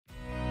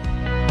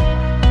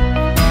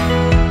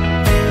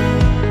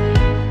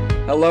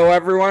Hello,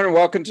 everyone.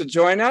 Welcome to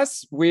join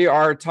us. We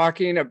are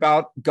talking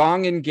about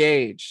Gong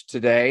Engage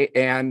today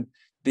and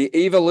the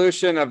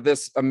evolution of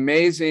this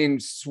amazing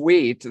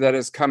suite that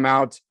has come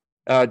out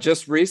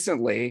just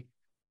recently.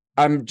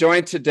 I'm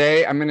joined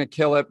today, I'm going to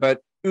kill it,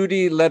 but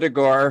Udi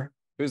Ledergor,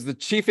 who's the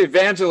chief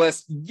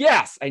evangelist.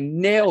 Yes, I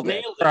nailed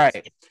it.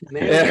 Right.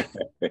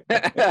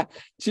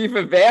 Chief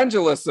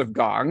evangelist of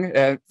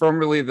Gong,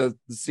 formerly the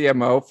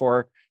CMO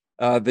for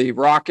the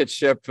rocket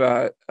ship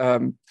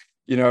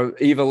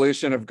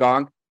evolution of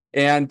Gong.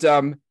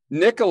 And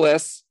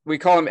Nicholas, we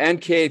call him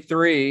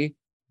NK3,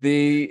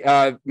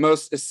 the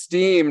most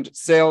esteemed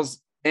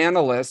sales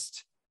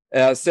analyst,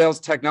 sales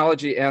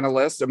technology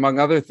analyst, among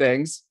other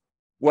things.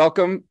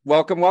 Welcome.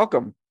 Thank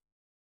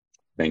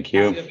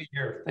you. Happy to be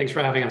here. Thanks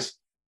for having us.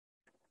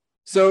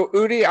 So,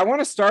 Udi, I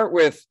want to start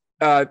with,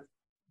 as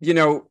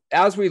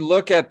we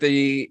look at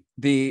the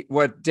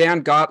what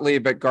Dan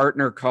Gottlieb at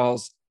Gartner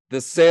calls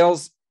the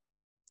sales.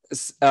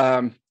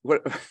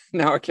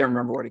 Now I can't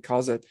remember what he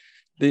calls it.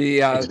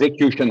 The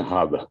execution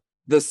hub.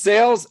 The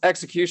sales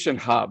execution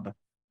hub.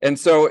 And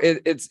so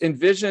it's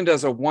envisioned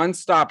as a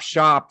one-stop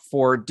shop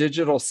for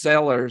digital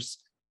sellers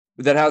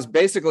that has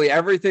basically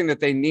everything that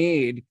they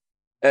need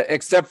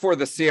except for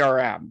the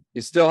CRM.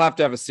 You still have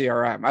to have a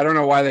CRM. I don't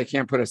know why they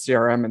can't put a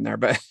CRM in there,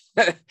 but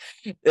it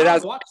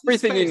has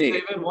everything you need.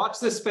 David, watch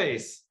this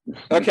space.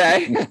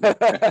 Okay.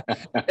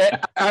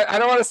 I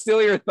don't want to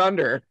steal your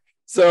thunder.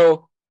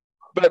 So,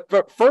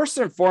 but first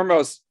and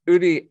foremost,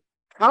 Udi,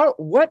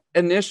 what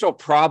initial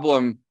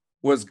problem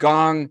was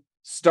Gong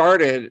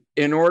started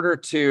in order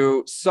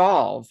to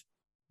solve?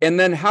 And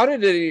then how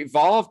did it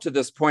evolve to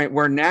this point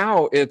where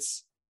now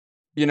it's,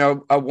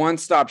 a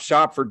one-stop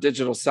shop for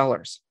digital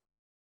sellers?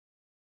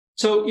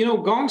 So,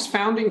 Gong's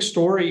founding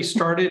story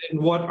started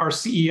in what our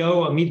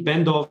CEO, Amit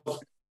Bendov,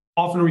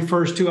 often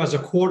refers to as a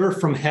quarter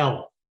from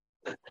hell.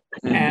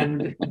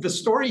 And the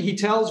story he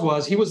tells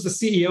was he was the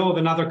CEO of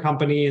another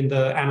company in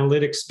the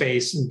analytics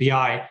space and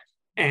BI,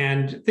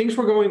 and things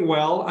were going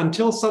well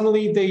until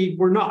suddenly they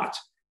were not.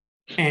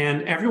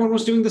 And everyone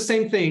was doing the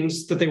same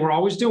things that they were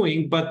always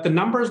doing, but the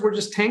numbers were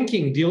just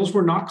tanking. Deals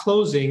were not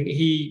closing.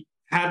 He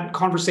had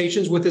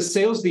conversations with his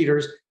sales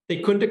leaders.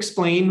 They couldn't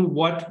explain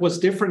what was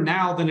different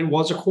now than it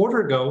was a quarter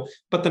ago,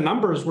 but the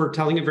numbers were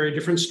telling a very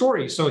different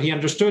story. So he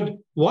understood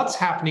what's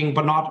happening,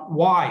 but not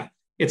why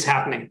it's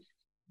happening.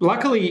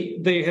 Luckily,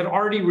 they had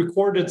already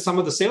recorded some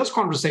of the sales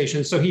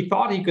conversations, so he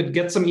thought he could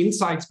get some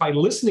insights by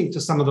listening to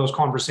some of those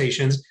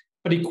conversations.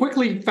 But he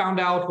quickly found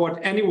out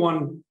what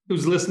anyone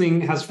who's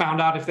listening has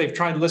found out if they've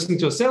tried listening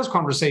to a sales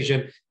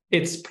conversation.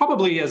 It's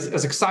probably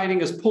as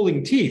exciting as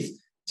pulling teeth.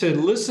 To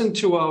listen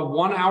to a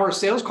 1 hour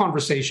sales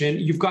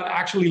conversation, you've got to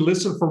actually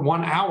listen for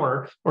 1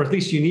 hour, or at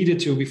least you needed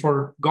to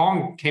before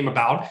Gong came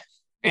about.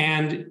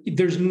 And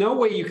there's no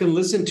way you can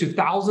listen to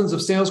thousands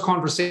of sales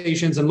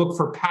conversations and look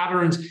for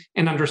patterns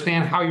and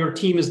understand how your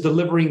team is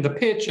delivering the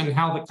pitch and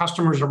how the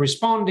customers are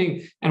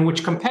responding and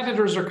which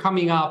competitors are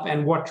coming up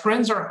and what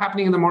trends are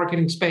happening in the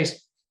marketing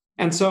space.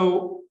 And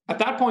so at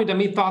that point,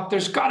 Amit thought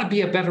there's got to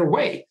be a better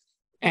way.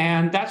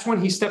 And that's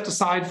when he stepped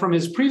aside from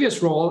his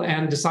previous role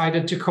and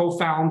decided to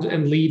co-found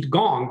and lead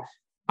Gong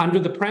under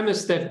the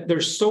premise that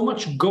there's so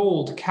much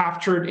gold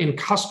captured in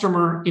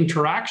customer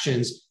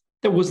interactions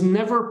that was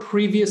never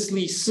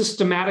previously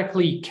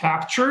systematically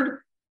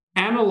captured,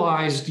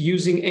 analyzed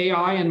using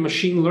AI and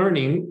machine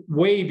learning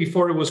way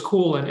before it was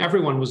cool and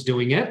everyone was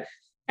doing it,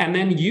 and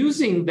then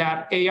using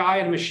that AI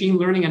and machine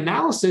learning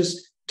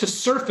analysis to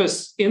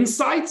surface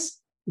insights,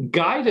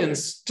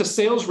 guidance to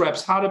sales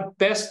reps, how to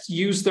best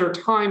use their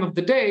time of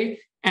the day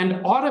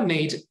and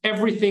automate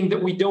everything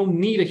that we don't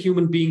need a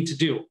human being to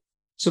do.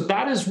 So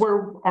that is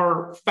where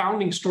our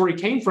founding story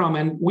came from.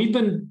 And we've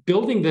been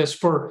building this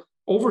for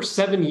over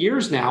 7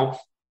 years now.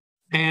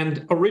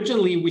 And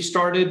originally we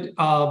started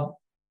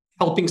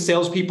helping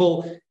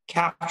salespeople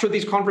capture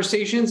these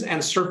conversations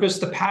and surface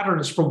the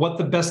patterns for what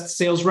the best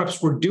sales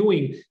reps were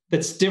doing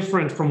that's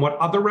different from what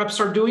other reps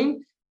are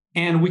doing.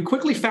 And we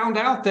quickly found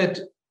out that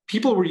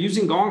people were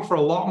using Gong for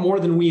a lot more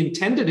than we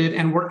intended it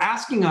and were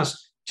asking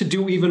us to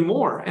do even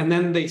more. And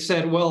then they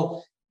said,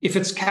 well, if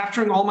it's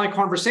capturing all my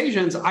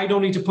conversations, I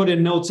don't need to put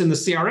in notes in the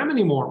CRM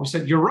anymore. We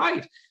said, you're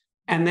right.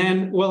 And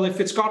then, well, if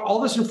it's got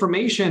all this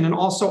information and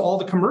also all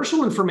the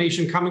commercial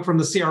information coming from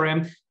the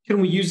CRM,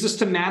 can we use this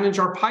to manage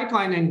our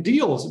pipeline and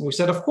deals? And we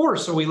said, of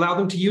course. So we allowed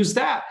them to use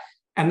that.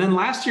 And then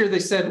last year they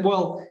said,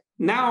 well,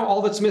 now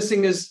all that's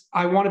missing is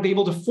I want to be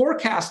able to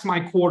forecast my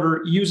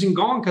quarter using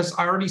Gong because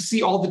I already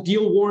see all the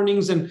deal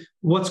warnings and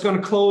what's going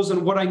to close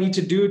and what I need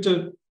to do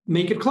to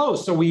make it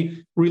close. So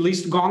we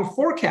released Gong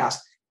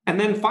Forecast. And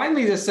then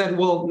finally they said,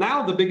 well,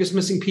 now the biggest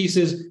missing piece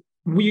is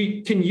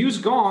we can use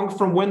Gong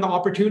from when the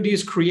opportunity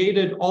is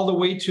created all the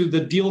way to the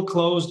deal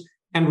closed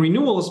and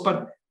renewals.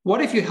 But what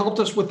if you helped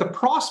us with the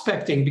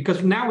prospecting?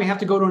 Because now we have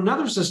to go to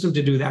another system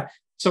to do that.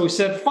 So we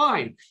said,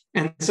 fine.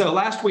 And so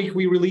last week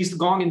we released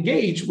Gong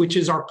Engage, which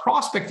is our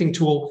prospecting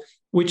tool,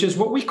 which is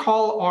what we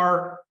call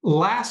our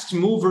last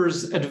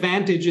movers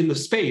advantage in the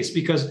space,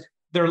 because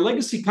there are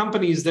legacy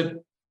companies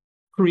that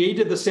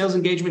created the sales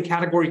engagement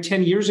category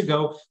 10 years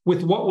ago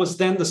with what was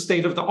then the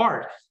state of the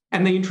art.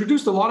 And they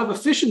introduced a lot of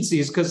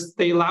efficiencies because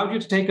they allowed you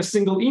to take a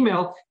single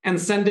email and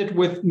send it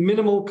with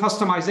minimal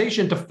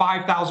customization to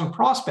 5,000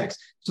 prospects.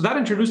 So that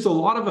introduced a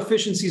lot of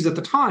efficiencies at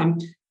the time,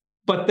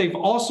 but they've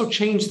also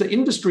changed the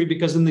industry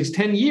because in these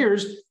 10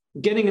 years,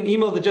 getting an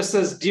email that just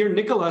says, "Dear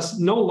Nicholas,"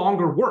 no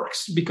longer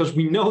works because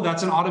we know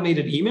that's an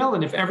automated email.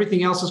 And if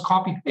everything else is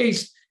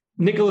copy-paste,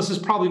 Nicholas is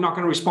probably not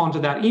going to respond to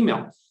that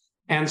email.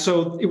 And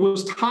so it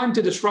was time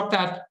to disrupt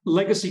that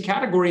legacy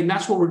category. And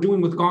that's what we're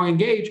doing with Gong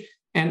Engage.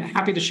 And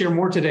happy to share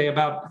more today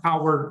about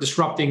how we're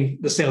disrupting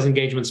the sales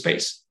engagement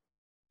space.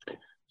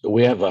 So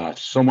we have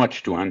so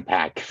much to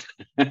unpack.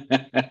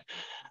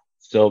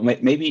 So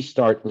maybe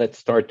let's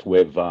start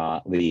with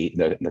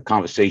the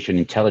conversation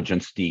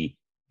intelligence, the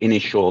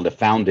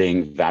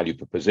founding value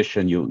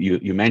proposition.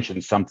 You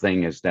mentioned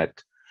something is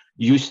that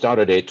you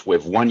started it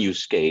with one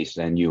use case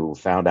and you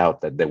found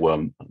out that there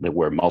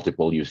were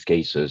multiple use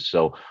cases.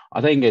 So I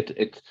think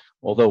it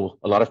although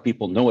a lot of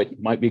people know it,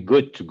 might be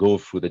good to go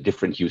through the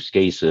different use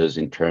cases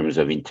in terms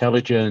of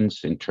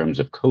intelligence, in terms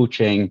of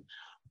coaching.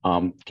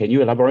 Can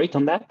you elaborate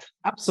on that?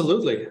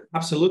 Absolutely.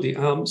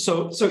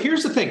 So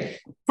here's the thing.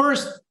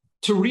 First,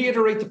 to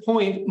reiterate the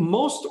point,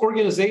 most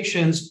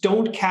organizations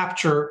don't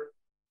capture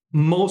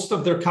most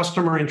of their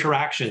customer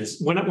interactions.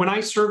 When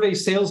I survey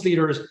sales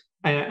leaders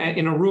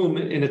in a room,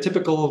 in a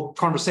typical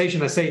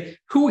conversation, I say,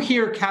 who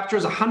here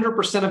captures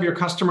 100% of your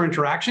customer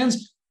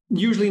interactions?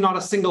 Usually not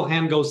a single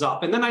hand goes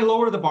up. And then I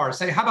lower the bar,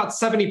 say, how about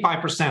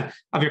 75%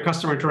 of your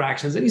customer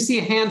interactions? And you see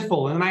a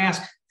handful. And then I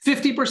ask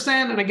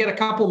 50%, and I get a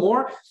couple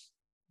more.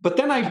 But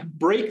then I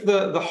break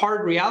the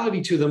hard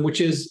reality to them, which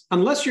is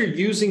unless you're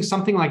using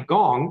something like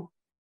Gong,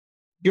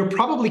 you're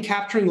probably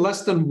capturing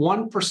less than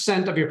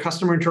 1% of your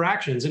customer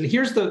interactions. And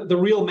here's the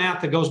real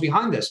math that goes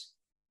behind this.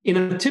 In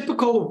a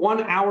typical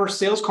 1 hour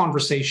sales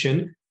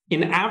conversation,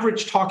 in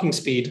average talking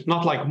speed,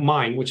 not like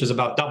mine, which is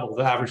about double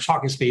the average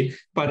talking speed,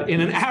 but in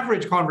an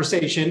average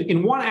conversation,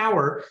 in 1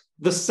 hour,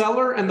 the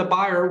seller and the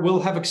buyer will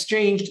have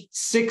exchanged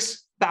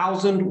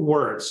 6,000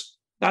 words.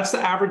 That's the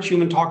average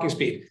human talking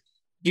speed.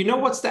 Do you know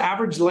what's the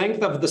average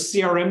length of the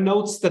CRM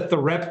notes that the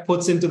rep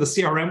puts into the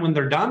CRM when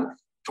they're done?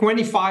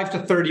 25 to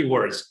 30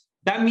 words.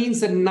 That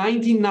means that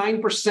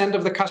 99%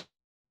 of the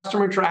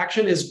customer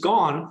interaction is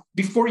gone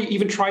before you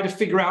even try to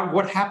figure out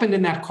what happened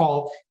in that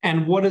call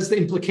and what is the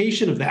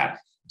implication of that.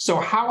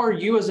 So how are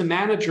you as a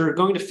manager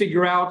going to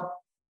figure out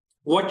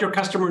what your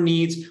customer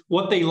needs,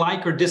 what they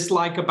like or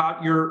dislike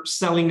about your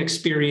selling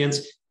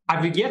experience?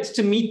 I've yet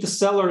to meet the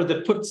seller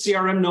that put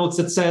CRM notes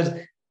that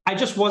says, I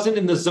just wasn't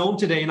in the zone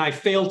today and I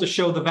failed to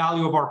show the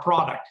value of our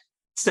product.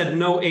 Said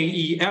no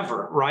AE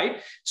ever,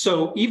 right?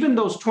 So even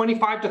those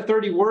 25 to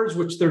 30 words,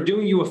 which they're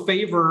doing you a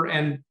favor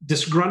and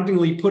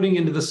disgruntlingly putting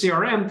into the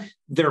CRM,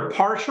 they're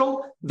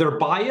partial, they're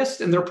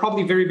biased, and they're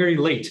probably very, very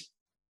late.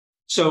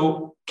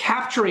 So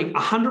capturing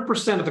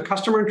 100% of the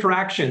customer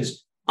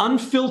interactions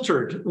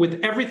unfiltered with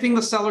everything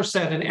the seller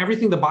said and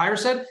everything the buyer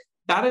said,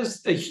 that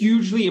is a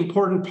hugely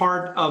important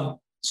part of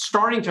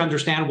starting to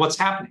understand what's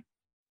happening.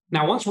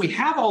 Now, once we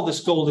have all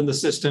this gold in the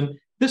system,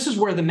 this is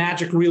where the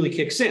magic really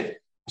kicks in.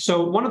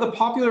 So one of the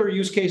popular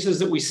use cases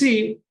that we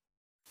see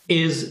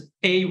is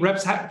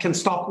reps can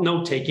stop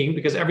note taking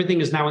because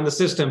everything is now in the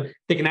system.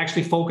 They can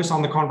actually focus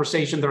on the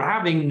conversation they're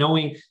having,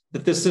 knowing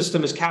that this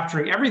system is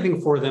capturing everything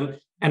for them.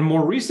 And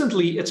more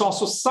recently, it's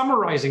also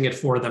summarizing it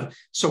for them.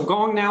 So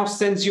Gong now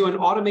sends you an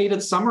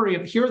automated summary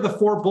of here are the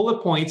 4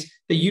 bullet points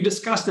that you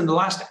discussed in the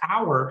last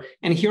hour,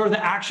 and here are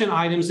the action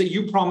items that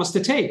you promised to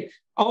take.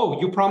 Oh,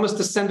 you promised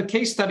to send a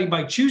case study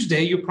by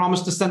Tuesday. You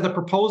promised to send a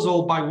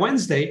proposal by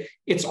Wednesday.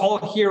 It's all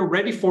here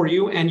ready for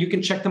you, and you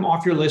can check them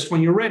off your list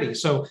when you're ready.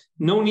 So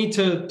no need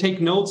to take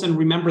notes and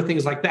remember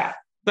things like that.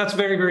 That's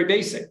very, very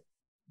basic.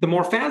 The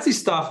more fancy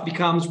stuff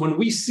becomes when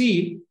we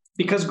see,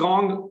 because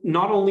Gong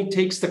not only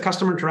takes the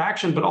customer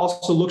interaction, but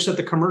also looks at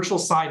the commercial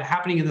side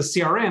happening in the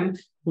CRM,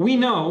 we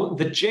know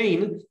that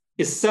Jane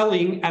is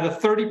selling at a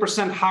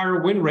 30%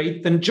 higher win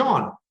rate than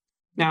John.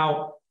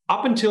 Now,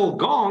 up until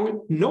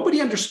Gong,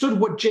 nobody understood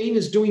what Jane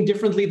is doing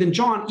differently than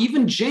John.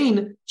 Even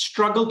Jane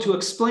struggled to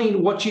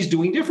explain what she's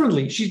doing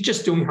differently. She's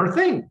just doing her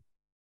thing.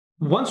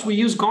 Once we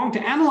use Gong to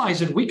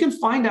analyze it, we can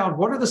find out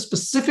what are the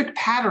specific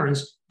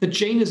patterns that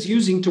Jane is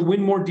using to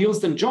win more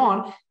deals than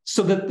John,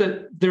 so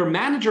that their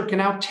manager can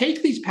now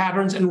take these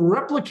patterns and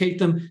replicate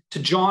them to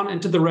John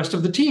and to the rest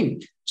of the team.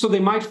 So they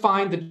might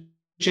find that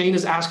Jane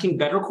is asking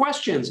better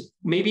questions.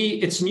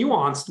 Maybe it's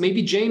nuanced.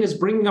 Maybe Jane is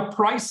bringing up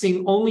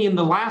pricing only in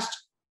the last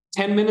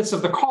 10 minutes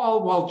of the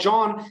call, while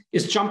John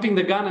is jumping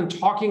the gun and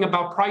talking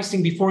about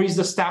pricing before he's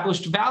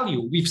established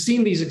value. We've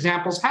seen these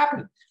examples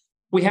happen.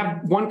 We have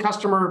one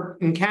customer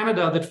in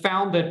Canada that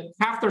found that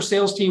half their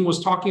sales team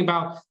was talking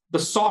about the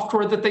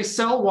software that they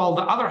sell, while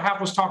the other half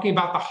was talking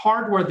about the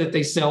hardware that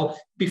they sell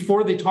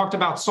before they talked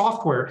about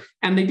software.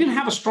 And they didn't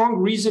have a strong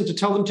reason to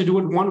tell them to do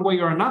it one way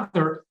or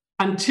another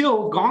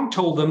until Gong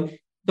told them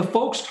the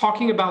folks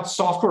talking about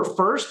software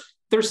first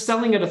they're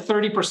selling at a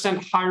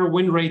 30% higher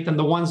win rate than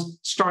the ones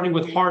starting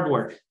with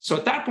hardware. So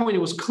at that point, it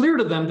was clear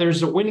to them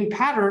there's a winning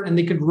pattern and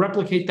they could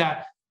replicate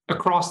that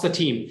across the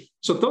team.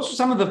 So those are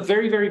some of the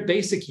very, very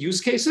basic use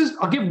cases.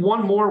 I'll give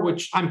one more,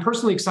 which I'm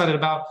personally excited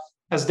about.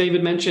 As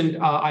David mentioned,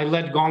 I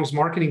led Gong's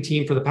marketing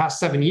team for the past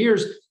 7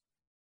 years.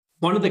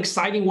 One of the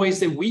exciting ways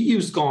that we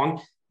use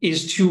Gong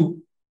is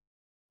to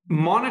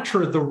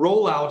monitor the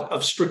rollout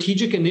of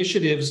strategic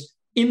initiatives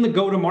in the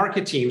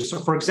go-to-market team. So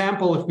for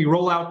example, if we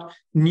roll out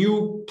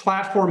new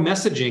platform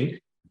messaging,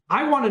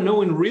 I want to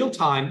know in real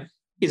time,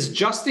 is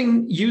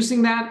Justin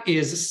using that?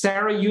 Is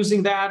Sarah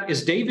using that?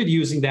 Is David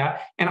using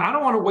that? And I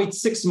don't want to wait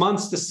 6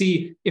 months to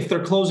see if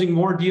they're closing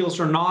more deals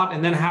or not,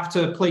 and then have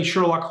to play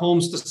Sherlock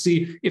Holmes to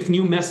see if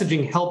new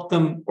messaging helped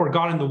them or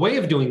got in the way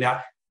of doing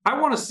that. I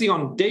want to see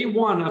on day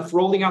one of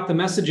rolling out the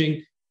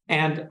messaging,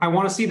 and I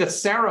want to see that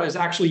Sarah is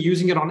actually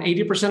using it on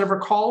 80% of her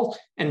calls,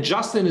 and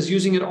Justin is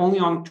using it only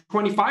on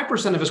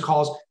 25% of his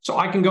calls. So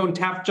I can go and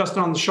tap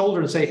Justin on the shoulder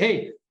and say,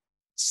 hey,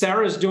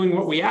 Sarah is doing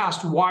what we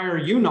asked. Why are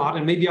you not?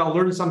 And maybe I'll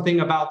learn something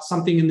about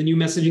something in the new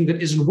messaging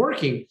that isn't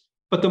working.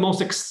 But the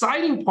most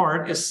exciting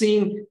part is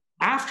seeing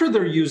after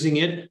they're using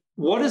it,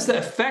 what is the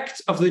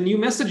effect of the new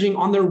messaging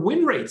on their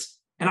win rates?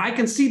 And I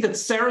can see that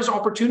Sarah's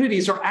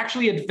opportunities are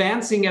actually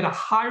advancing at a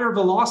higher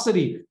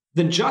velocity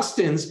than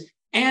Justin's,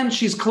 and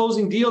she's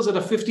closing deals at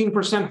a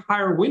 15%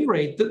 higher win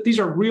rate. These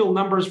are real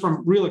numbers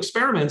from real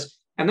experiments.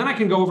 And then I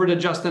can go over to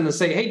Justin and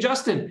say, hey,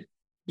 Justin,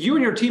 you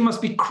and your team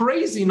must be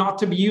crazy not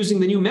to be using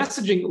the new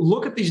messaging.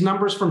 Look at these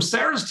numbers from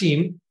Sarah's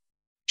team.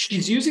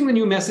 She's using the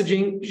new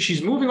messaging.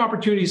 She's moving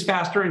opportunities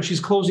faster and she's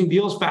closing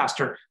deals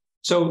faster.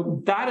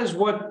 So that is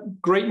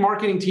what great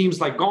marketing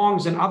teams like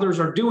Gong's and others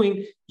are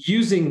doing,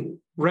 using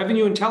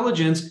revenue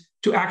intelligence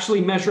to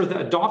actually measure the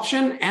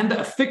adoption and the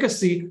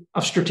efficacy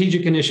of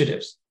strategic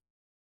initiatives.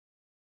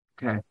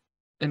 Okay.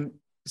 And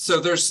so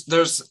there's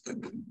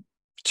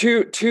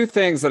two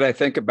things that I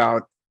think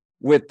about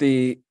with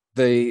the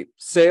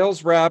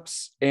sales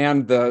reps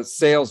and the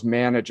sales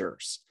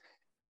managers.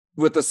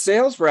 With the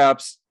sales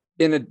reps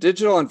in a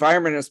digital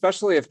environment,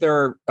 especially if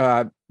they're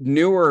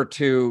newer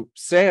to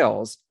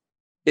sales,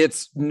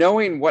 it's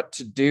knowing what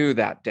to do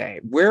that day.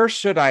 Where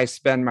should I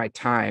spend my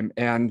time,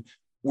 and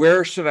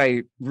where should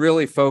I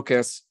really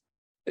focus,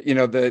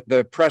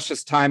 the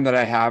precious time that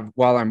I have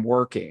while I'm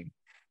working?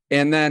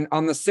 And then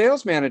on the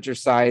sales manager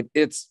side,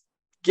 it's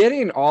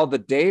getting all the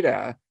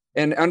data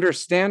and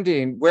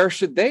understanding where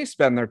should they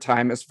spend their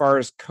time as far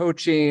as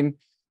coaching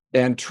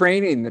and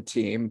training the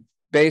team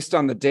based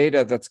on the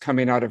data that's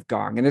coming out of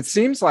Gong. And it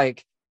seems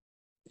like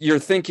you're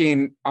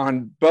thinking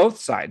on both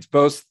sides,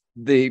 both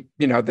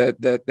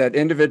that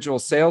individual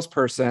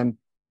salesperson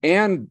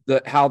and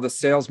how the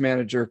sales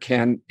manager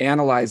can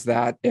analyze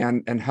that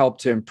and help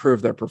to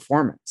improve their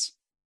performance.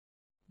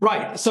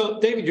 Right. So,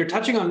 David, you're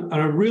touching on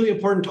a really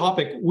important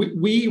topic.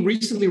 We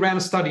recently ran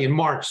a study in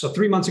March. So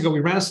 3 months ago, we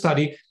ran a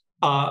study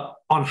on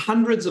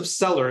hundreds of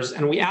sellers,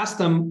 and we asked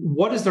them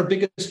what is their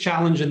biggest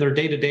challenge in their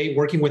day-to-day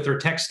working with their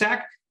tech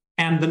stack.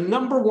 And the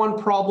number one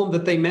problem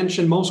that they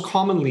mentioned most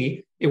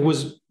commonly, it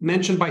was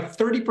mentioned by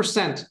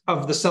 30%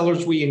 of the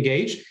sellers we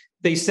engaged.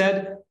 They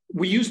said,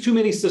 we use too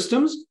many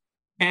systems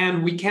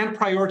and we can't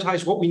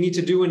prioritize what we need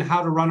to do and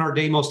how to run our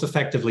day most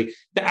effectively.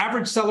 The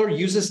average seller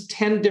uses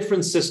 10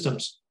 different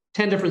systems.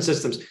 10 different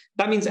systems.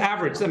 That means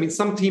average. I mean,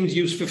 some teams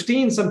use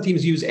 15, some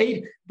teams use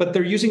 8, but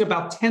they're using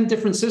about 10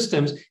 different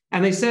systems.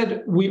 And they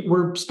said,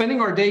 we're spending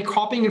our day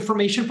copying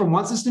information from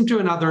one system to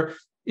another.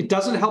 It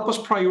doesn't help us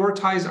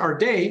prioritize our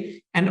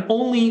day. And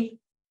only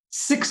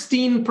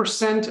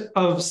 16%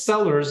 of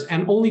sellers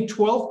and only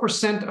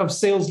 12% of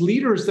sales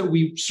leaders that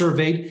we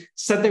surveyed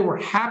said they were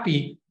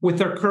happy with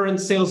their current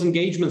sales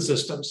engagement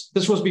systems.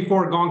 This was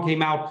before Gong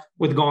came out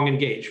with Gong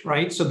Engage,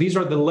 right? So these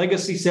are the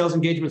legacy sales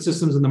engagement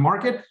systems in the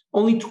market.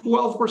 Only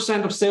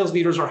 12% of sales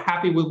leaders are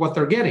happy with what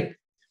they're getting.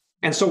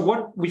 And so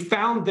what we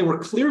found they were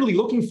clearly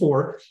looking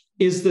for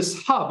is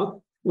this hub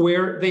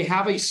where they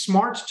have a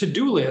smart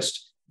to-do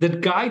list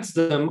that guides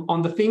them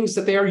on the things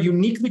that they are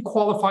uniquely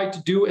qualified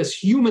to do as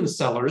human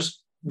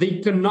sellers. They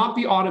cannot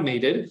be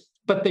automated,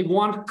 but they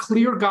want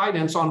clear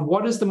guidance on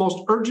what is the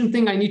most urgent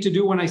thing I need to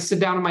do when I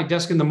sit down at my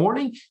desk in the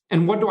morning,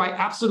 and what do I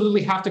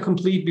absolutely have to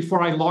complete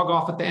before I log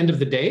off at the end of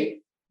the day.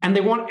 And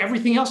they want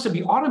everything else to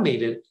be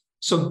automated.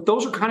 So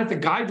those are kind of the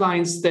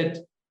guidelines that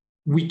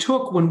we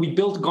took when we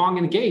built Gong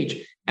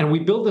Engage. And we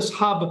built this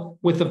hub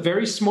with a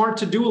very smart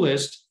to-do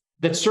list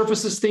that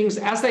surfaces things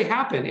as they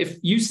happen. If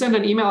you send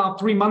an email out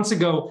 3 months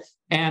ago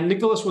and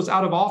Nicholas was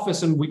out of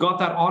office and we got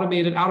that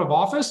automated out of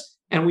office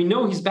and we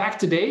know he's back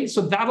today,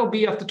 so that'll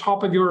be at the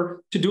top of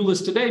your to-do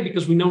list today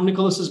because we know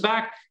Nicholas is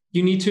back,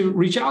 you need to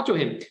reach out to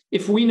him.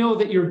 If we know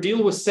that your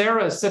deal with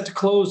Sarah is set to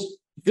close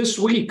this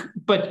week,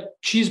 but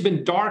she's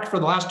been dark for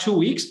the last 2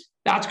 weeks,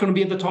 that's going to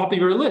be at the top of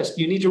your list.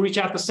 You need to reach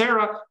out to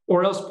Sarah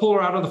or else pull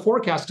her out of the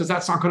forecast because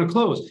that's not going to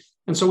close.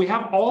 And so we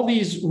have all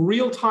these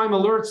real-time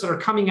alerts that are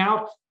coming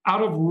out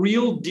of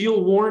real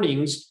deal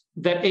warnings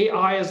that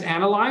AI has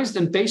analyzed,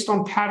 and based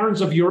on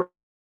patterns of your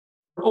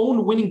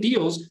own winning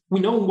deals. We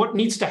know what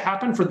needs to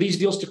happen for these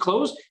deals to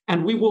close,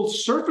 and we will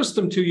surface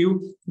them to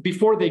you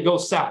before they go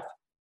south.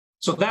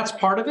 So that's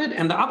part of it.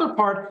 And the other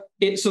part,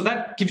 so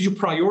that gives you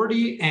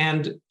priority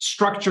and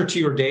structure to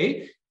your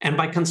day. And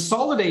by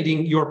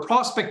consolidating your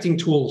prospecting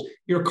tools,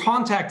 your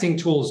contacting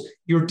tools,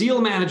 your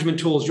deal management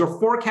tools, your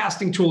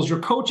forecasting tools, your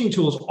coaching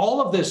tools,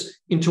 all of this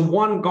into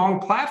one Gong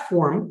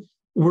platform,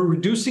 we're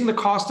reducing the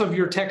cost of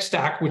your tech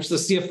stack, which the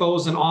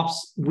CFOs and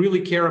ops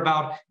really care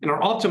about and are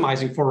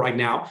optimizing for right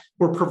now.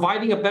 We're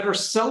providing a better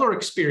seller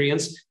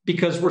experience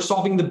because we're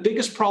solving the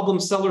biggest problem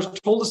sellers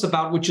told us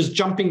about, which is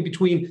jumping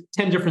between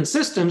 10 different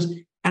systems.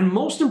 And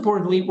most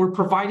importantly, we're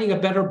providing a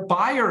better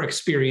buyer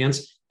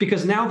experience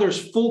because now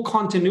there's full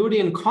continuity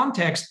and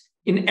context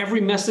in every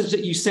message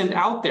that you send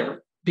out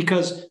there.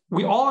 Because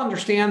we all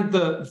understand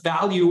the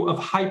value of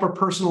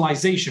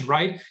hyper-personalization,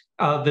 right?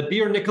 The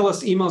Dear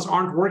Nicholas emails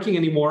aren't working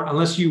anymore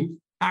unless you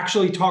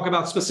actually talk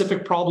about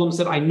specific problems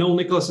that I know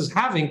Nicholas is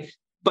having.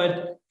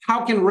 But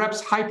how can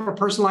reps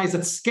hyper-personalize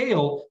at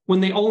scale when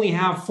they only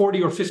have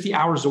 40 or 50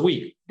 hours a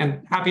week?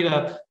 And happy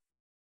to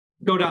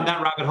go down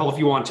that rabbit hole if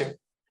you want to.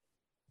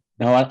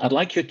 Now, I'd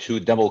like you to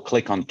double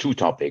click on two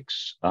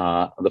topics.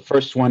 The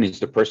first one is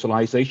the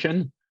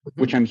personalization,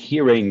 which I'm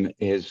hearing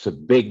is a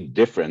big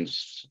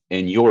difference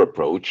in your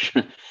approach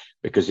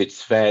because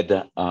it's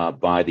fed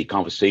by the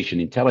conversation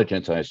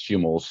intelligence, I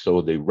assume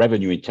also the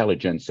revenue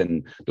intelligence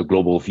and the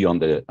global view on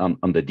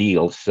the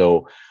deal.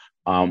 So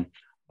I'd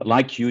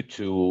like you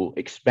to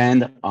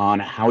expand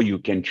on how you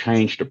can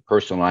change the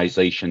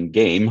personalization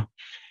game.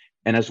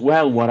 And as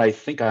well, what I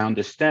think I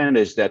understand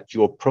is that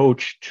your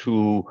approach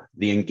to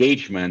the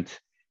engagement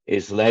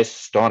is less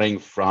starting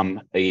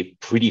from a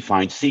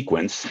predefined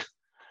sequence,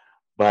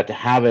 but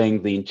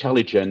having the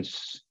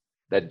intelligence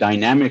that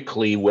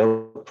dynamically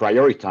will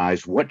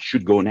prioritize what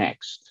should go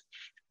next.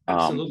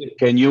 Absolutely.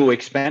 Can you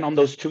expand on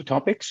those two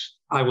topics?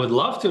 I would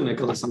love to,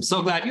 Nicholas. I'm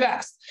so glad you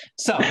asked.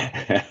 So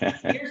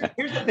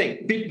here's the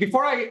thing.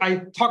 Before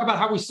I talk about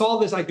how we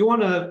solve this, I do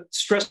want to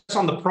stress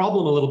on the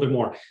problem a little bit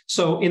more.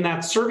 So in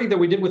that survey that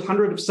we did with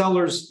hundreds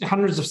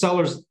of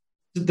sellers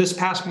this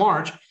past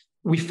March,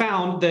 we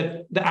found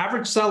that the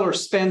average seller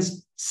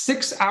spends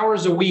 6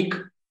 hours a week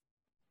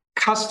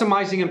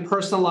customizing and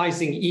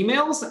personalizing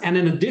emails, and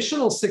an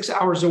additional 6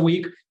 hours a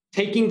week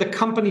taking the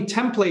company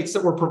templates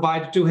that were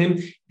provided to him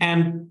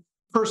and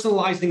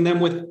personalizing them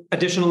with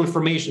additional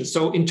information.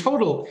 So in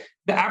total,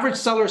 the average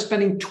seller is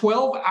spending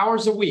 12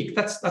 hours a week.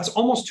 That's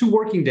almost 2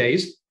 working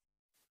days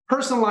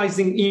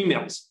personalizing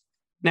emails.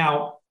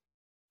 Now,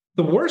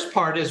 the worst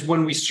part is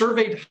when we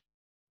surveyed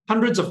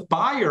hundreds of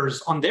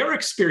buyers on their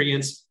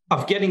experience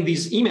of getting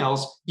these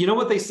emails, you know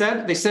what they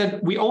said? They said,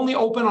 we only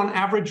open on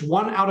average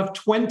 1 out of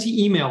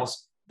 20 emails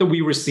that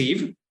we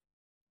receive.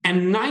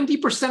 And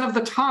 90% of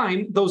the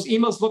time, those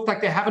emails look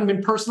like they haven't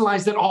been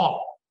personalized at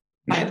all.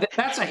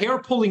 That's a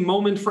hair-pulling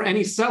moment for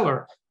any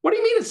seller. What do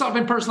you mean it's not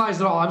been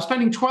personalized at all? I'm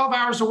spending 12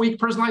 hours a week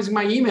personalizing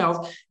my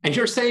emails, and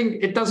you're saying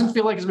it doesn't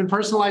feel like it's been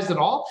personalized at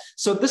all?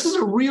 So this is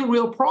a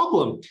real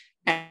problem.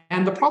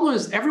 And the problem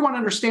is everyone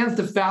understands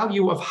the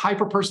value of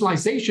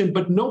hyper-personalization,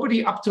 but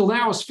nobody up till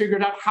now has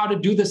figured out how to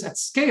do this at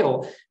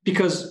scale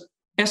because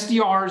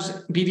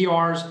SDRs,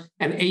 BDRs,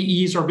 and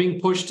AEs are being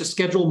pushed to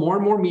schedule more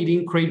and more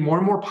meetings, create more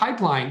and more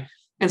pipeline.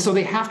 And so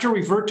they have to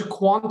revert to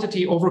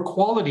quantity over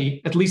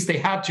quality, at least they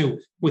had to,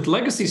 with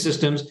legacy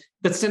systems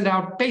that send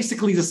out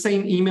basically the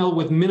same email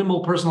with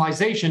minimal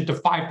personalization to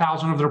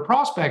 5,000 of their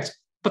prospects.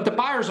 But the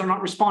buyers are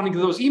not responding to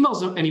those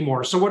emails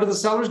anymore. So what do the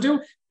sellers do?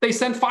 They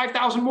send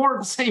 5,000 more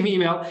of the same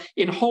email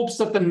in hopes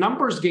that the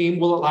numbers game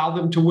will allow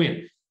them to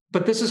win.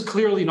 But this is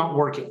clearly not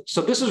working.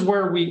 So this is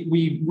where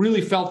we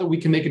really felt that we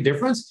can make a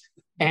difference.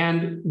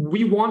 And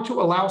we want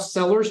to allow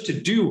sellers to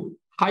do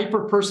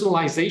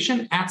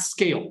hyper-personalization at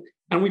scale.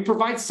 And we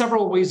provide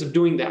several ways of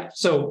doing that.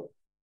 So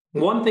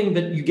one thing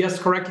that you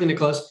guessed correctly,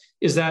 Nicholas,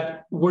 is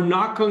that we're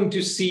not going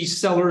to see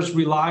sellers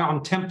rely on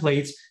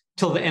templates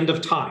till the end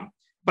of time.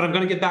 But I'm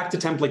going to get back to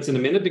templates in a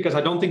minute because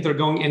I don't think they're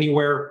going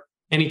anywhere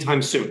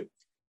anytime soon.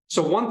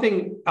 So one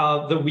thing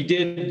that we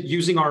did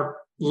using our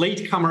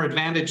latecomer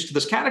advantage to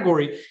this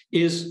category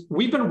is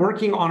we've been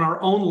working on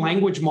our own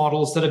language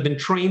models that have been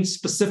trained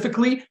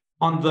specifically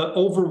on the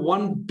over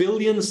 1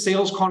 billion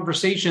sales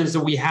conversations that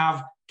we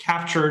have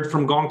captured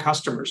from Gong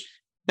customers.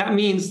 That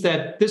means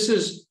that this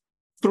is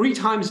 3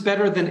 times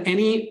better than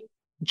any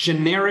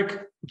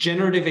generic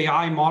generative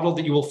AI model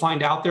that you will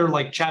find out there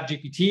like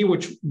ChatGPT,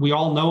 which we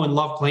all know and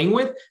love playing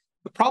with.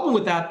 The problem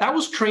with that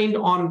was trained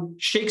on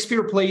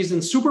Shakespeare plays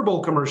and Super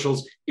Bowl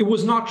commercials. It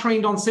was not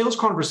trained on sales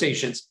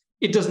conversations.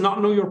 It does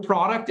not know your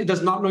product. It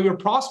does not know your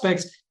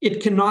prospects.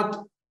 It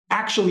cannot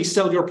actually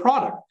sell your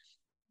product.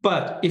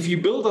 But if you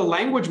build a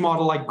language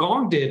model like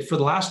Gong did for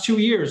the last 2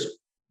 years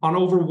on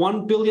over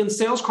 1 billion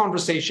sales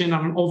conversation,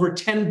 on over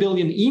 10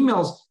 billion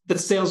emails that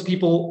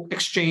salespeople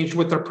exchanged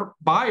with their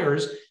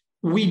buyers,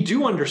 we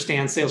do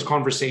understand sales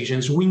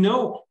conversations. We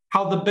know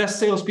how the best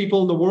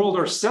salespeople in the world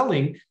are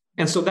selling.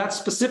 And so that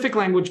specific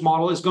language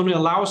model is going to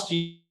allow us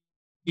to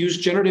use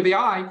generative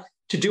AI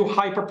to do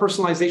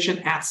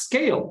hyper-personalization at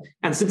scale.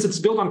 And since it's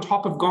built on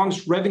top of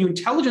Gong's revenue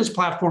intelligence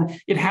platform,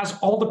 it has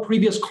all the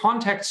previous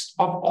context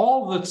of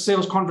all the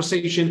sales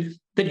conversation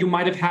that you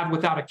might have had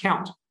without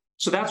account.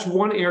 So that's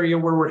one area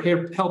where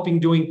we're helping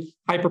doing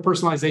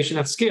hyper-personalization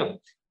at scale.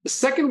 The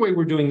second way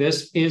we're doing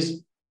this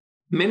is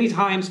many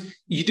times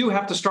you do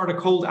have to start a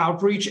cold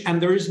outreach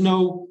and there is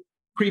no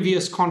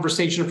previous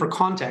conversation for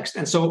context.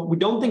 And so we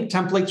don't think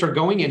templates are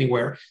going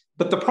anywhere.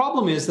 But the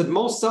problem is that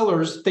most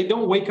sellers, they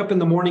don't wake up in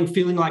the morning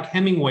feeling like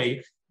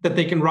Hemingway, that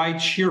they can write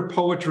sheer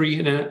poetry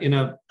in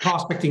a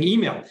prospecting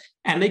email.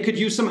 And they could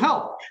use some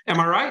help. Am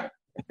I right?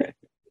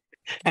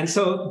 And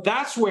so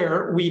that's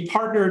where we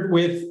partnered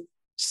with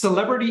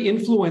celebrity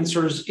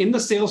influencers in the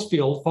sales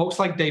field, folks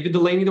like David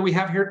Delaney that we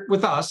have here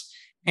with us,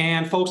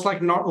 and folks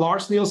like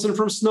Lars Nielsen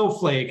from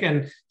Snowflake,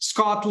 and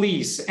Scott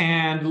Leese,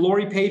 and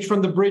Lori Page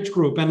from the Bridge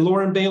Group, and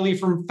Lauren Bailey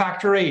from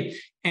Factor 8.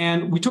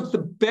 And we took the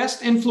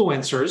best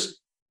influencers,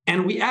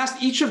 and we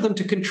asked each of them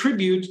to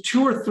contribute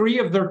 2 or 3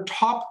 of their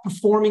top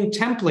performing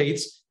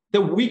templates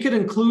that we could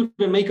include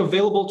and make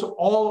available to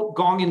all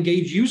Gong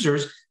Engage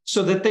users,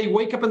 so that they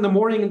wake up in the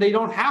morning and they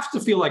don't have to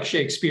feel like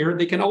Shakespeare.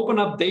 They can open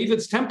up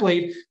David's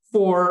template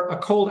for a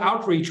cold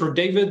outreach, or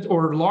David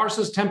or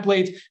Lars's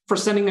template for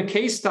sending a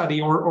case study,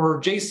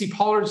 or JC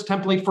Pollard's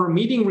template for a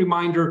meeting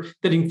reminder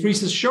that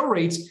increases show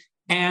rates.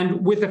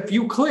 And with a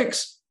few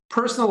clicks,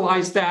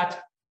 personalize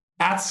that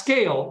at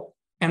scale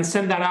and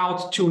send that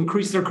out to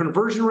increase their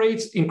conversion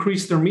rates,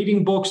 increase their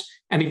meeting books,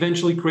 and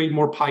eventually create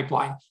more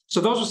pipeline.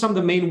 So those are some of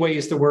the main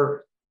ways that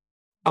we're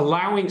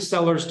allowing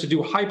sellers to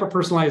do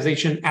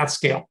hyper-personalization at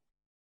scale.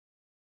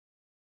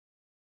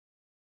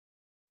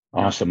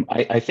 Awesome.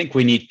 I think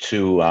we need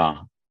to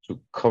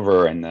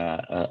cover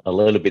a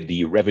little bit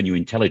the revenue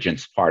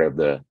intelligence part of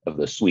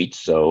the suite.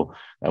 So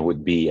that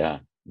would be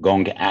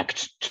Gong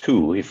Act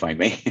 2, if I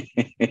may.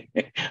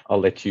 I'll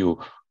let you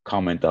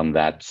comment on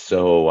that.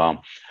 So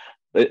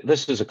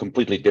this is a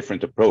completely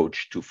different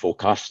approach to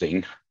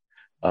forecasting,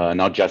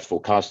 not just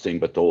forecasting,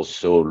 but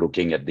also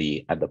looking at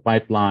the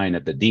pipeline,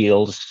 at the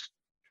deals.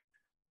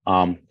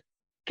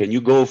 Can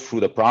you go through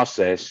the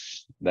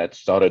process that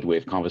started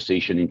with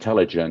conversation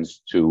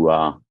intelligence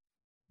to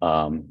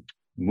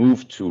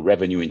move to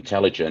revenue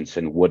intelligence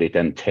and what it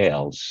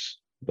entails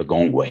the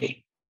Gong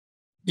way?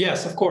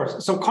 Yes, of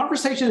course. So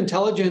conversation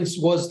intelligence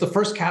was the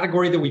first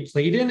category that we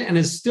played in and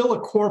is still a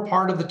core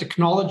part of the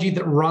technology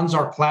that runs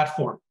our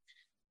platform.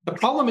 The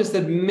problem is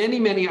that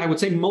many, I would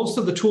say most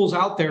of the tools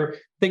out there,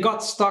 they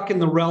got stuck in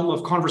the realm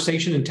of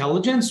conversation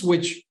intelligence,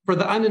 which for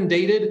the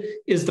unundated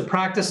is the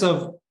practice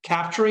of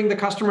capturing the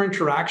customer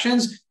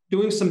interactions,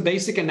 doing some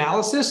basic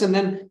analysis, and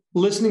then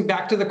listening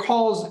back to the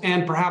calls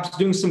and perhaps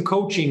doing some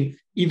coaching,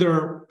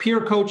 either peer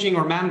coaching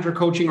or manager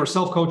coaching or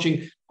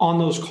self-coaching on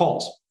those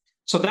calls.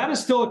 So that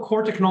is still a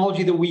core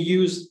technology that we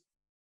use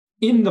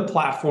in the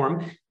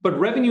platform, but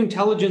revenue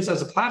intelligence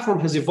as a platform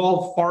has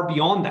evolved far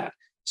beyond that.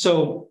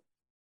 So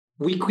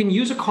we can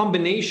use a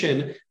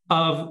combination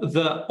of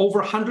the over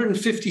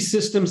 150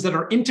 systems that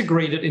are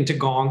integrated into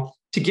Gong,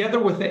 together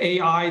with the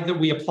AI that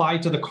we apply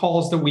to the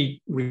calls that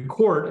we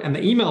record and the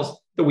emails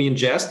that we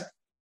ingest,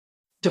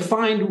 to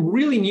find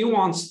really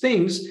nuanced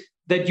things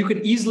that you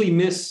could easily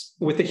miss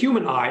with the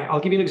human eye. I'll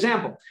give you an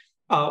example.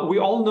 We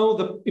all know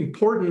the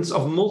importance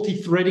of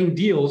multi-threading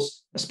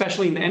deals,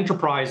 especially in the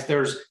enterprise.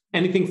 There's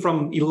anything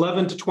from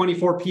 11 to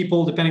 24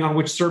 people, depending on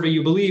which survey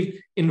you believe,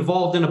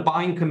 involved in a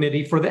buying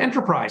committee for the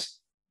enterprise.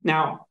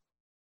 Now,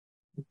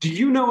 do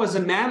you know as a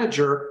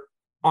manager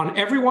on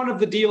every one of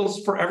the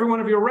deals for every one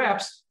of your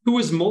reps who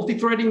is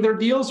multi-threading their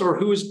deals, or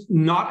who is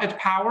not at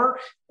power,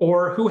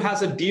 or who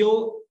has a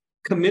deal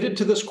committed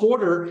to this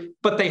quarter,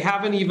 but they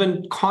haven't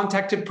even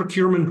contacted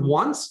procurement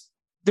once?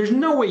 There's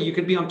no way you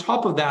could be on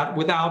top of that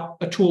without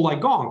a tool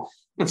like Gong.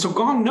 And so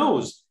Gong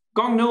knows.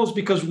 Gong knows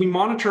because we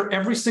monitor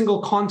every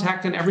single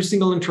contact and every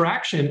single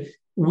interaction.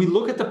 We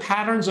look at the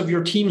patterns of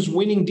your team's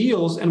winning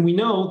deals, and we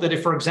know that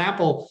if, for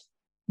example,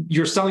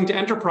 you're selling to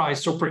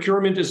enterprise, so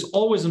procurement is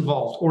always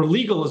involved or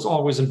legal is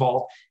always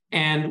involved,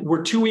 and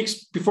we're 2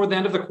 weeks before the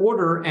end of the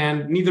quarter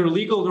and neither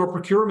legal nor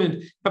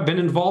procurement have been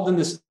involved in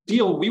this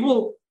deal, we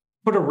will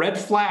put a red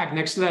flag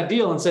next to that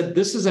deal and said,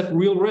 this is at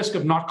real risk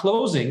of not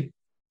closing,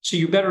 so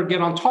you better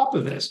get on top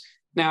of this.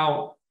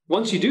 Now,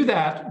 once you do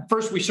that,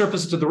 first we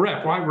surface it to the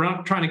rep, right? We're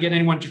not trying to get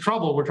anyone into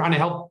trouble. We're trying to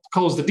help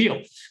close the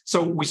deal.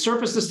 So we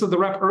surface this to the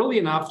rep early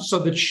enough so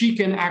that she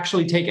can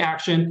actually take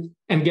action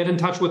and get in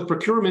touch with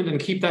procurement and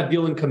keep that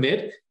deal in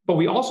commit. But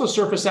we also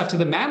surface that to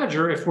the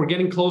manager if we're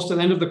getting close to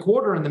the end of the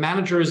quarter and the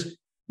manager is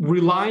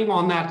relying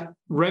on that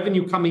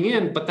revenue coming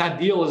in, but that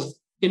deal is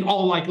in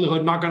all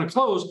likelihood not going to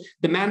close.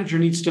 The manager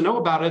needs to know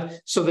about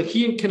it so that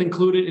he can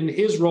include it in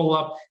his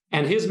roll-up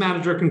and his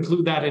manager can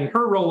include that in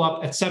her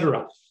roll-up, et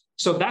cetera.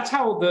 So that's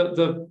how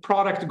the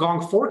product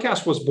Gong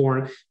Forecast was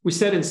born. We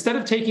said, instead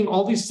of taking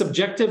all these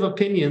subjective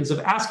opinions of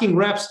asking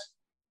reps,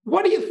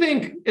 what do you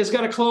think is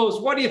going to close?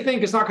 What do you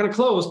think is not going to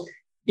close?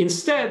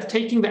 Instead,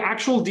 taking the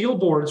actual deal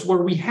boards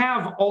where we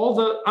have all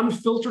the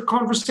unfiltered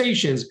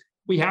conversations,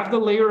 We have the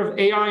layer of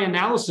AI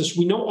analysis.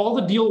 We know all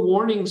the deal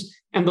warnings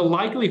and the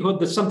likelihood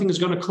that something is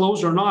going to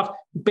close or not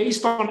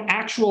based on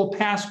actual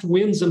past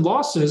wins and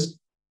losses,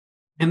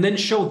 and then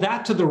show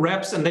that to the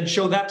reps and then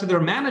show that to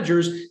their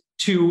managers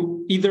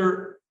to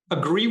either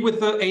agree with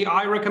the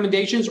AI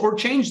recommendations or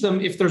change them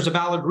if there's a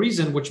valid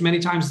reason, which many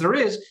times there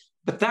is.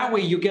 But that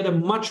way you get a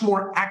much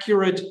more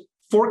accurate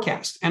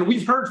forecast. And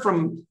we've heard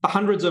from the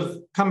hundreds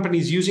of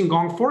companies using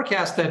Gong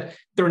Forecast that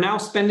they're now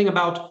spending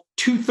about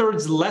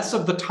 2/3 less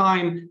of the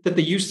time that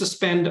they used to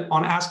spend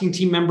on asking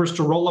team members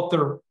to roll up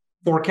their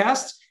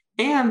forecasts,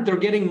 and they're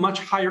getting much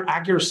higher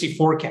accuracy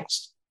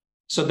forecasts.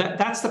 So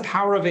that's the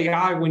power of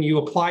AI when you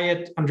apply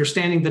it,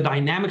 understanding the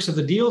dynamics of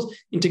the deals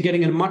into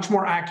getting a much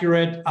more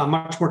accurate,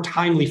 much more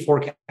timely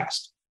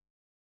forecast.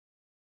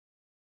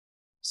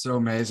 So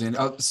amazing.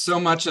 So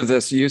much of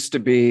this used to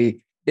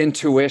be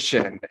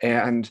intuition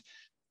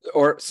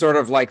or sort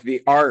of like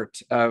the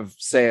art of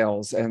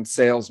sales and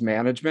sales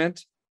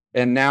management.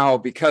 And now,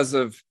 because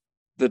of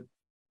the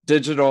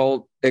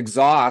digital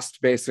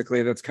exhaust,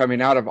 basically, that's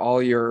coming out of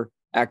all your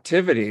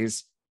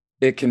activities,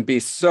 it can be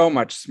so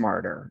much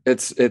smarter.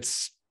 It's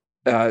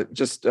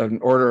just an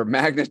order of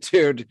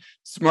magnitude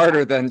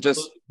smarter than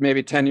just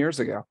maybe 10 years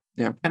ago.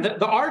 Yeah. And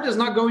the art is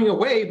not going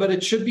away, but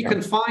it should be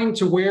confined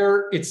to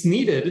where it's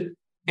needed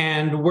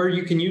and where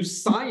you can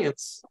use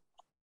science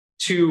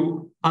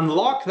to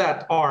unlock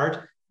that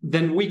art.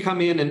 Then we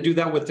come in and do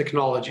that with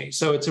technology.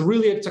 So it's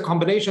a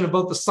combination of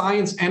both the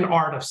science and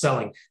art of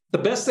selling. The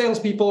best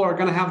salespeople are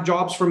going to have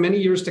jobs for many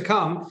years to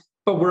come,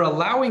 but we're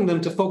allowing them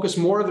to focus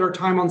more of their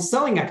time on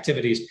selling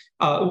activities.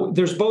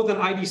 There's both an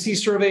IDC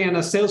survey and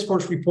a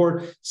Salesforce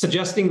report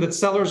suggesting that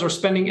sellers are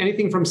spending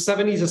anything from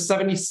 70 to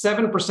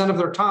 77% of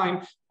their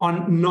time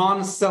on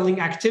non-selling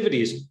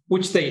activities,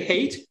 which they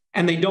hate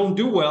and they don't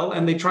do well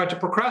and they try to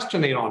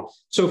procrastinate on.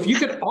 So if you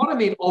could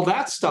automate all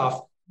that stuff,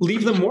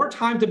 leave them more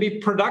time to be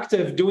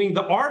productive doing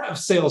the art of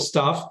sales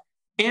stuff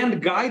and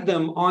guide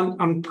them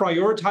on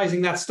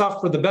prioritizing that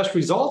stuff for the best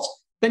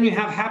results, then you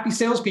have happy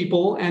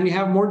salespeople and you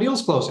have more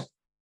deals closing.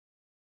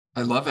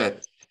 I love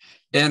it.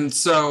 And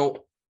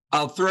so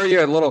I'll throw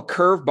you a little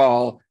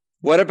curveball.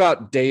 What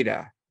about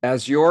data?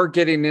 As you're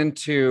getting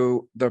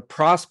into the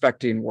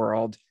prospecting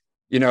world,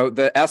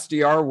 the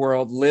SDR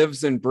world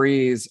lives and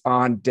breathes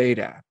on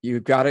data. You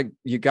got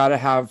to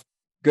have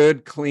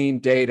good, clean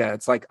data.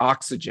 It's like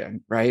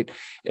oxygen, right?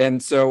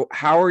 And so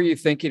how are you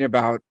thinking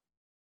about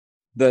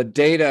the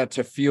data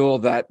to fuel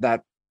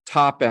that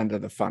top end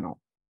of the funnel?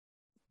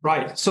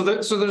 Right. So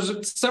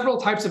there's several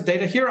types of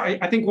data here.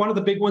 I think one of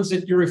the big ones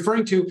that you're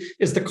referring to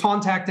is the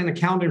contact and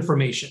account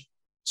information.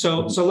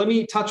 So let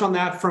me touch on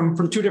that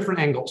from two different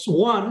angles.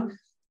 One,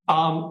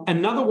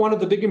 another one of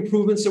the big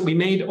improvements that we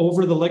made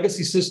over the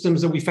legacy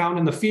systems that we found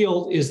in the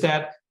field is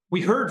that we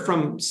heard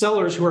from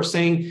sellers who are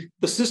saying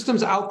the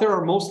systems out there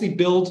are mostly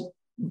built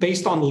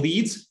based on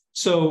leads.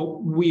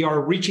 So we are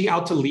reaching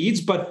out to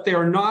leads, but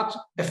they're not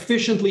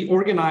efficiently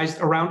organized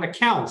around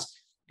accounts.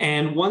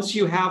 And once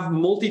you have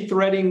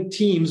multi-threading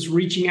teams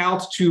reaching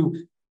out to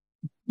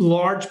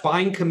large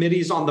buying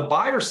committees on the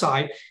buyer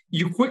side,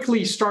 you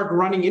quickly start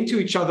running into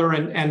each other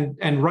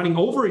and running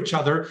over each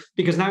other,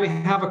 because now you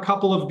have a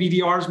couple of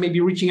BDRs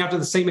maybe reaching out to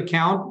the same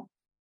account,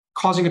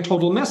 causing a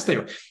total mess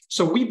there.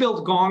 So we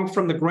built Gong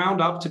from the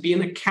ground up to be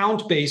an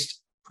account-based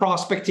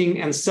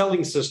prospecting and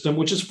selling system,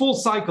 which is full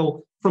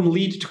cycle from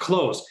lead to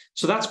close.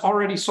 So that's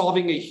already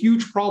solving a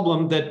huge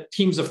problem that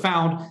teams have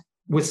found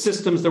with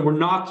systems that were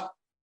not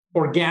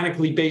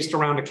organically based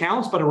around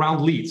accounts, but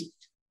around leads.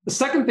 The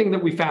second thing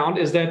that we found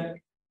is that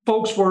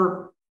folks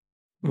were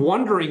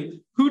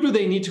wondering, who do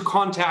they need to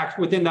contact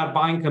within that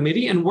buying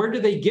committee and where do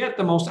they get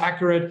the most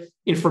accurate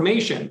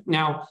information?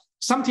 Now,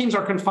 some teams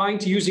are confined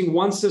to using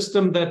one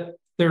system that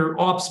their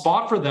ops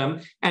bought for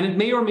them, and it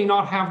may or may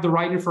not have the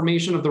right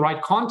information of the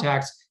right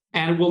contacts,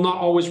 and it will not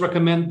always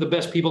recommend the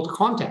best people to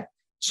contact.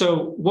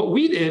 So what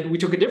we did, we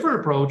took a different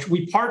approach.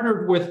 We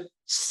partnered with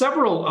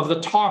several of the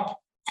top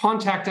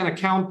contact and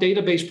account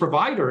database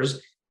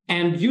providers,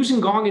 and using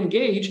Gong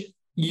Engage,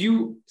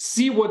 you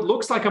see what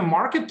looks like a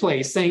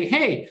marketplace saying,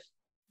 hey,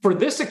 for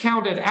this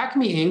account at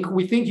Acme Inc.,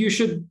 we think you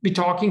should be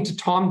talking to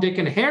Tom, Dick,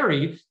 and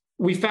Harry.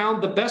 We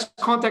found the best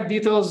contact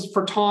details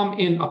for Tom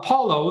in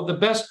Apollo, the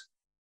best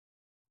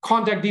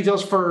contact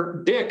details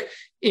for Dick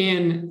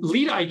in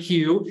Lead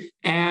IQ,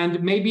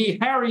 and maybe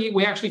Harry,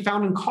 we actually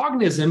found in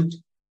Cognism.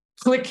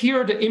 Click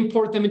here to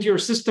import them into your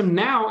system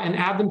now and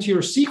add them to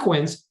your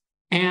sequence.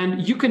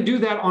 And you can do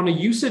that on a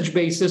usage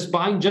basis,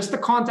 buying just the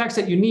contacts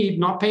that you need,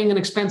 not paying an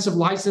expensive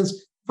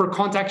license for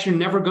contacts you're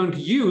never going to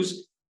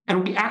use.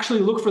 And we actually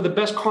look for the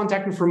best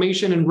contact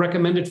information and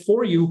recommend it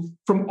for you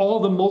from all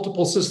the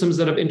multiple systems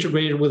that have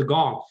integrated with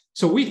Gong.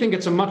 So we think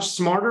it's a much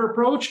smarter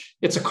approach.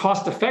 It's a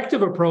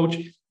cost-effective approach,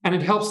 and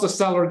it helps the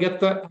seller get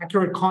the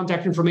accurate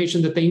contact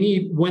information that they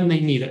need when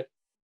they need it.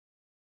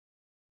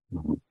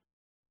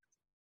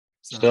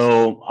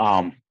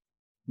 So,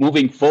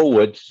 moving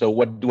forward, so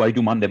what do I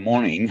do Monday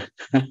morning?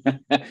 What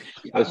do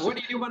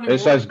you do Monday morning?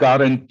 This has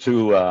gotten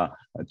to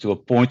a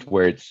point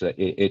where it's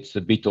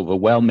a bit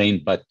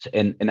overwhelming. But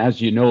and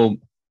as you know,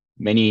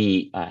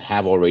 Many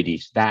have already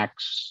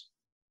stacks.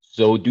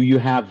 So do you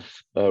have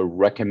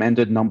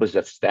recommended numbers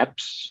of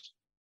steps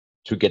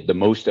to get the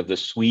most of the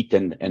suite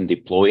and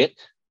deploy it?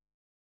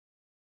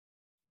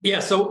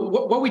 Yeah, so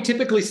what we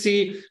typically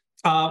see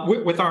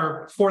with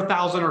our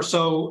 4,000 or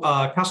so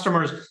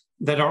customers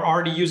that are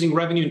already using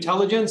revenue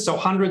intelligence, so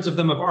hundreds of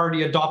them have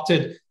already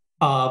adopted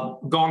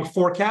Gong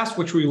Forecast,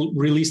 which we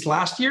released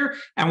last year.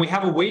 And we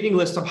have a waiting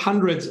list of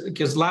hundreds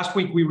because last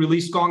week we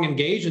released Gong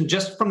Engage. And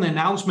just from the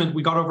announcement,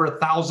 we got over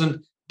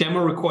 1,000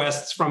 demo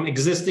requests from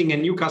existing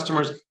and new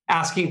customers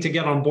asking to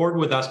get on board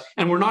with us.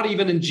 And we're not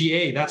even in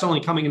GA. That's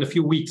only coming in a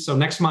few weeks. So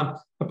next month,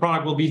 the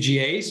product will be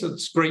GA. So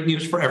it's great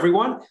news for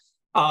everyone.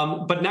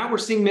 But now we're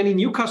seeing many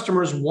new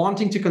customers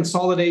wanting to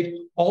consolidate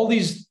all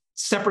these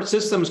separate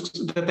systems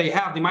that they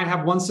have. They might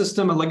have one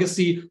system, a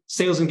legacy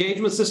sales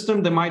engagement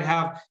system. They might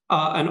have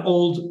an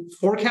old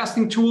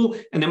forecasting tool,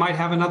 and they might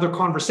have another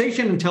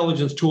conversation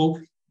intelligence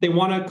tool. They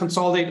want to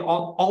consolidate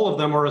all of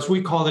them, or as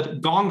we call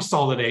it,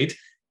 Gong-solidate,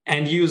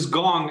 and use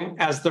Gong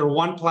as their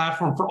one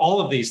platform for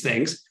all of these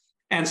things.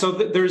 And so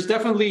there's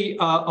definitely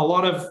a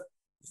lot of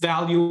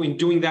value in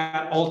doing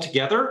that all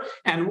together.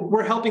 And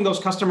we're helping those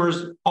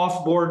customers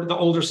offboard the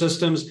older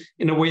systems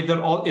in a way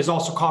that is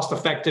also cost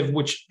effective,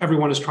 which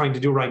everyone is trying to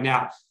do right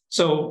now.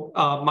 So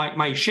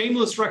my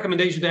shameless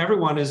recommendation to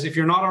everyone is if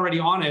you're not already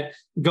on it,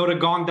 go to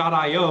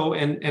gong.io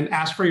and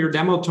ask for your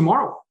demo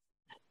tomorrow.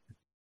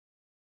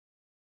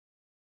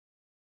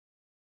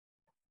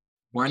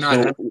 Why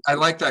not? I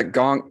like that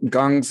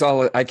Gong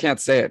solid. I can't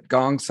say it.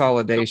 Gong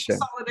solidation.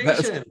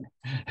 Consolidation.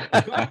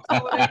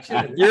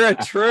 You're a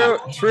true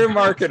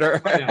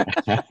marketer.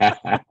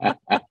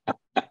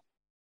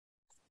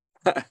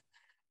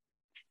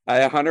 I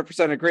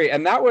 100% agree.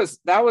 And that was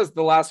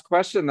the last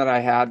question that I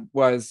had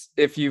was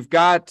if you've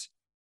got,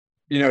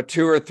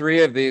 2 or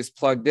 3 of these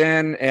plugged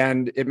in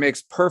and it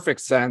makes perfect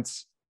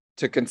sense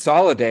to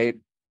consolidate.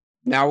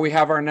 Now we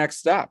have our next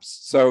steps.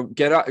 So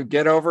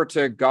get over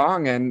to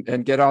Gong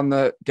and get on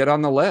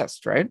the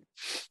list, right?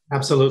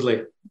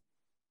 Absolutely.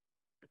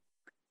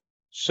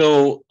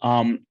 So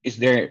is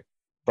there,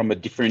 from a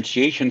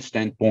differentiation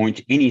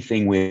standpoint,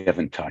 anything we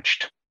haven't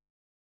touched?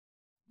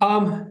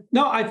 No,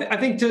 I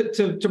think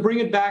to bring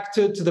it back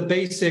to the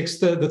basics,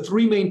 the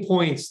 3 main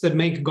points that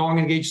make Gong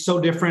Engage so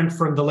different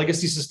from the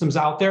legacy systems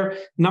out there.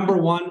 Number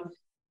 1,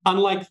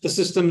 unlike the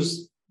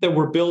systems that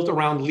were built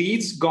around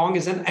leads, Gong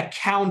is an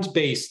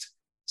account-based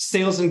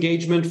sales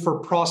engagement for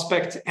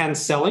prospect and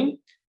selling.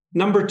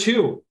 Number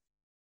 2,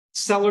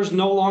 sellers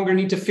no longer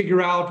need to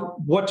figure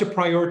out what to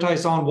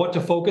prioritize on, what to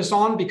focus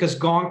on, because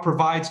Gong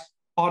provides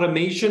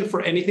automation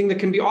for anything that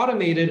can be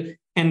automated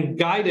and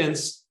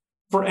guidance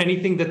for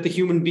anything that the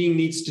human being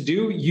needs to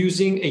do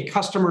using a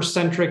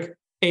customer-centric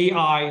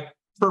AI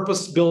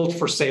purpose-built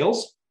for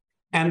sales.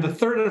 And the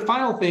third and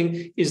final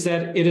thing is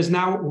that it is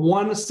now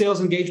one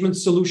sales engagement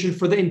solution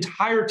for the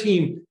entire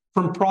team,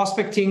 from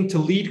prospecting to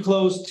lead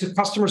close to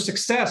customer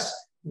success,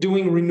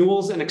 doing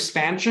renewals and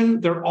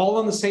expansion. They're all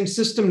on the same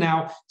system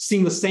now,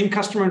 seeing the same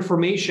customer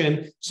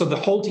information. So the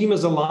whole team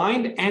is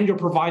aligned and you're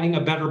providing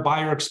a better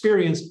buyer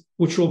experience,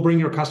 which will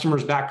bring your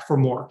customers back for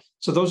more.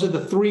 So those are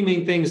the 3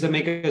 main things that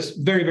make us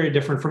very, very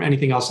different from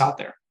anything else out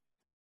there.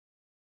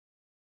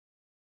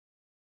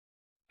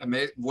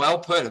 Well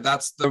put.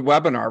 That's the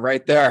webinar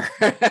right there.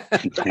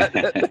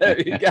 There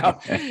you go.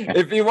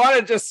 If you want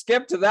to just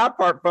skip to that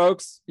part,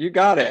 folks, you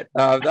got it.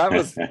 That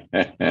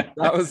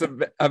was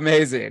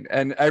amazing,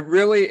 and it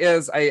really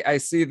is. I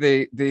see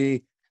this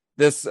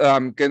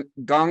Gong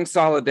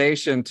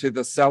solidation to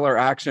the Seller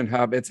Action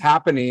Hub. It's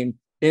happening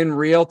in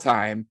real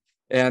time,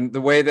 and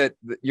the way that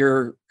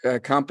your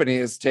company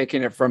is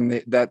taking it from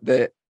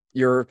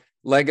your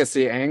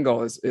legacy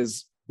angle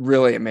is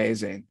really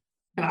amazing.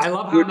 And I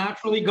love how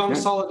naturally Gong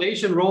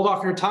consolidation rolled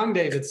off your tongue,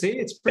 David. See,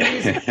 it's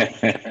pretty easy.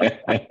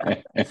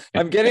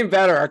 I'm getting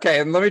better. Okay,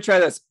 and let me try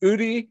this.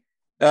 Udi,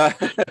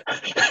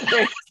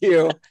 thank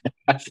you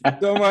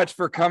so much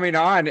for coming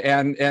on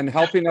and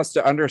helping us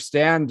to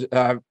understand,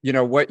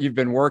 what you've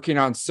been working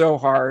on so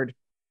hard.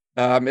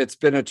 It's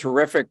been a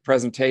terrific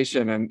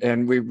presentation,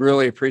 and we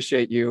really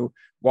appreciate you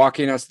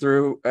walking us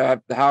through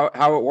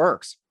how it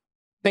works.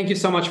 Thank you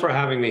so much for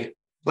having me.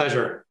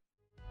 Pleasure.